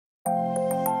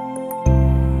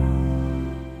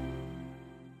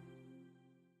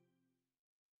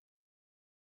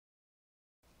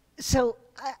So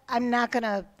I'm not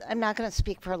gonna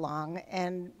speak for long,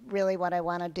 and really what I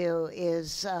want to do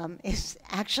is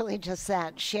actually just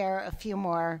that, share a few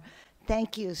more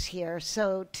thank yous here.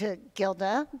 So to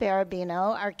Gilda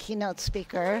Barabino, our keynote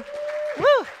speaker,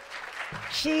 woo,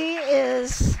 she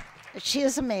is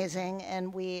amazing,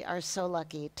 and we are so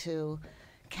lucky to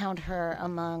count her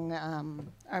among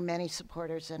our many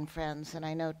supporters and friends. And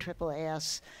I know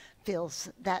AAAS feels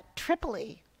that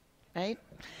triply, right?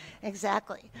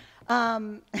 Exactly.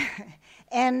 And,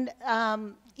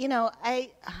 you know,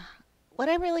 what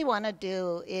I really want to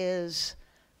do is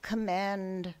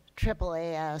commend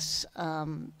AAAS,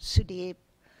 Sudeep,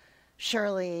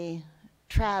 Shirley,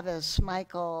 Travis,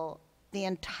 Michael, the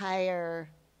entire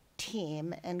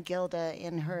team, and Gilda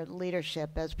in her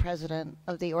leadership as president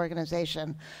of the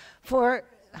organization for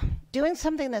doing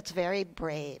something that's very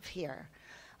brave here.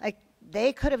 Like,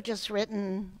 they could have just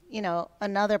written, you know,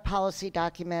 another policy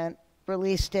document,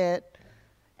 released it,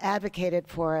 advocated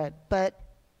for it, but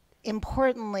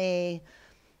importantly,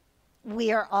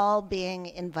 we are all being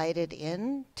invited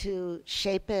in to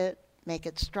shape it, make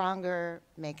it stronger,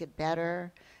 make it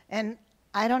better. And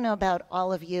I don't know about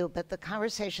all of you, but the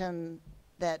conversation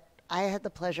that I had the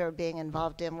pleasure of being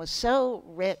involved in was so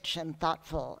rich and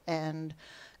thoughtful and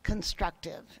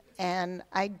constructive. And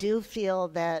I do feel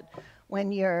that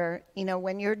when you're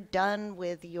done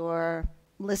with your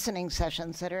listening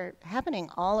sessions that are happening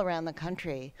all around the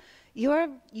country, you're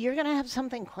going to have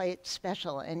something quite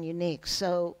special and unique.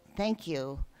 So thank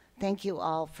you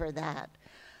all for that.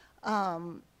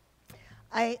 I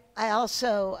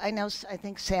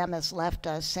think Sam has left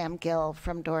us, Sam Gill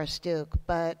from Doris Duke,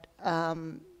 but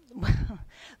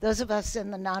those of us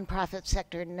in the nonprofit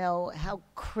sector know how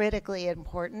critically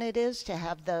important it is to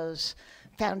have those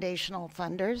foundational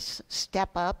funders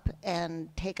step up and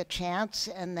take a chance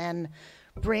and then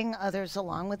bring others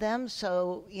along with them.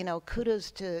 So, you know,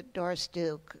 kudos to Doris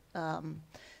Duke.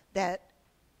 That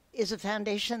is a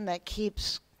foundation that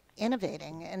keeps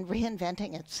innovating and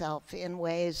reinventing itself in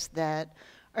ways that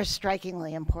are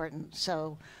strikingly important.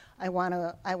 So I want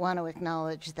to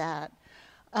acknowledge that.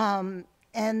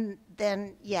 And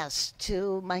then, yes,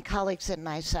 to my colleagues at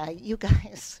NYSCI,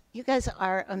 you guys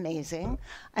are amazing.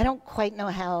 I don't quite know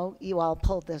how you all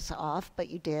pulled this off, but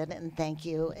you did, and thank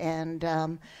you. And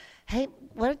hey,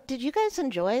 did you guys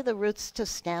enjoy the Roots to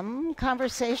STEM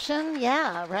conversation?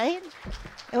 Yeah, right?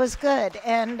 It was good.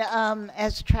 And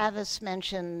as Travis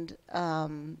mentioned,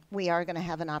 we are going to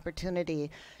have an opportunity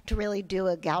to really do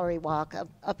a gallery walk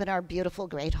up in our beautiful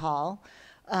Great Hall.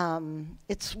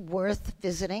 It's worth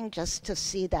visiting just to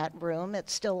see that room.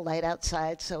 It's still light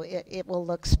outside, so it will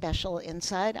look special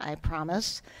inside, I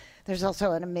promise. There's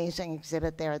also an amazing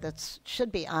exhibit there that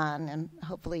should be on, and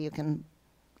hopefully you can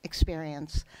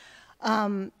experience.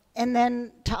 And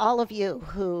then to all of you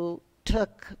who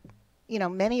took, you know,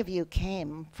 many of you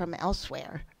came from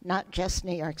elsewhere, not just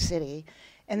New York City,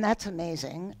 and that's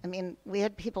amazing. I mean, we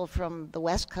had people from the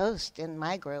West Coast in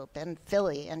my group, and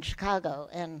Philly, and Chicago,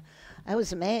 and I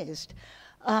was amazed.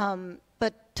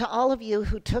 But to all of you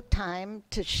who took time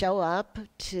to show up,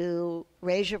 to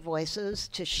raise your voices,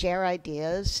 to share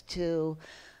ideas, to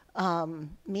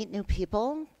meet new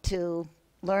people, to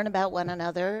learn about one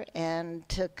another, and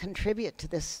to contribute to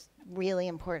this really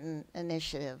important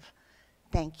initiative,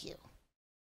 thank you.